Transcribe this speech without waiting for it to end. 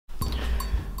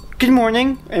Good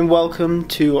morning and welcome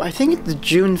to, I think it's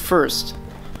June 1st.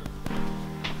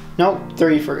 No,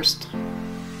 31st.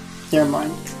 Never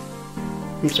mind.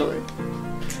 I'm sorry.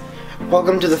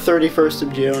 Welcome to the 31st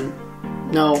of June.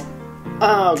 No.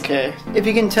 Okay. If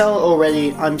you can tell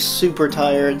already, I'm super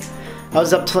tired. I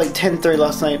was up to like 10:30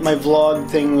 last night. My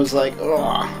vlog thing was like,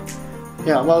 ugh.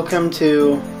 Yeah, welcome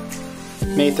to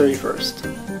May 31st.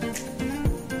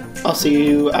 I'll see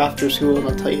you after school and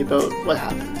I'll tell you about what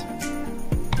happened.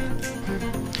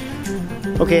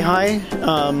 Okay, hi.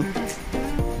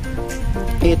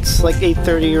 It's like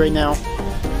 8:30 right now.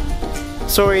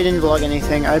 Sorry I didn't vlog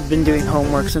anything. I've been doing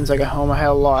homework since I got home. I had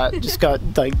a lot. Just got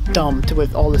like dumped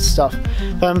with all this stuff.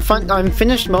 But I'm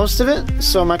finished most of it,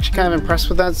 so I'm actually kind of impressed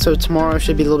with that. So tomorrow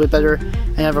should be a little bit better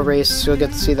and have a race, so you'll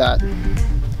get to see that.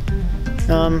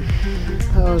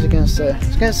 What was I gonna say? I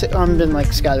was gonna say I've been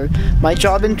like scattered. My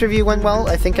job interview went well.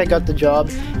 I think I got the job.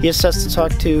 He just has to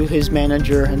talk to his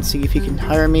manager and see if he can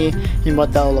hire me and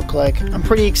what that'll look like. I'm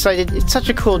pretty excited. It's such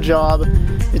a cool job.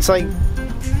 It's like,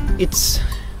 it's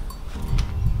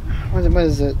what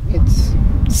is it? It's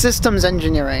systems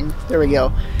engineering. There we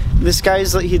go. This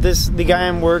guy's like the guy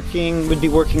I'm would be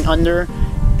working under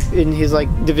in his like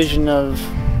division of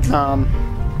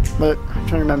but I'm trying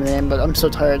to remember the name, but I'm so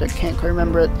tired I can't quite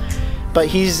remember it. But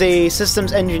he's a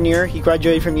systems engineer. He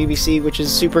graduated from UBC, which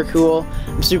is super cool.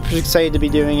 I'm super excited to be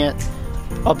doing it.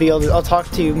 I'll talk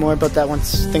to you more about that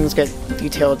once things get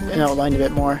detailed and outlined a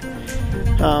bit more.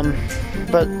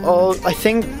 But I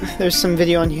think there's some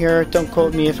video on here. Don't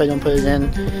quote me if I don't put it in.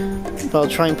 But I'll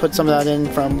try and put some of that in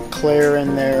from Claire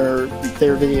and their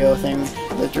video thing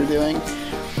that they're doing.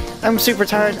 I'm super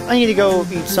tired. I need to go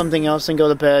eat something else and go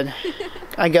to bed.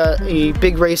 I got a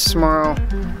big race tomorrow.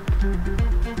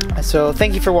 So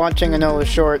thank you for watching. I know it was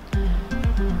short,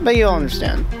 but you'll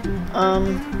understand.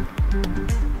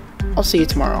 I'll see you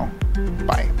tomorrow.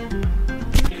 Bye.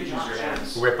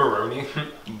 Ripperoni.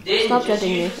 Stop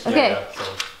judging me. Okay.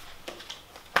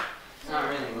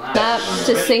 Snap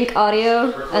to sync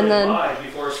audio, and then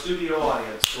before a studio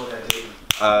audience. Go ahead,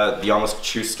 David. The almost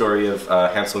true story of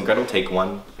Hansel and Gretel, take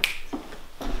one.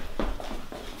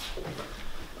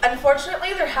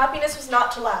 Unfortunately, their happiness was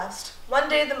not to last. One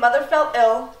day, the mother fell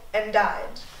ill and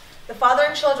died. The father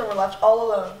and children were left all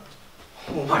alone.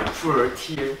 Oh, my poor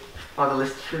dear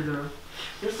fatherless children.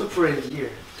 You're so poor and dear.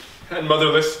 And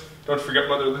motherless. Don't forget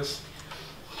motherless.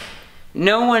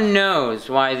 No one knows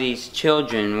why these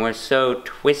children were so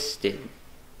twisted.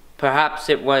 Perhaps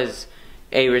it was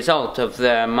a result of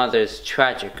their mother's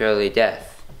tragic early death.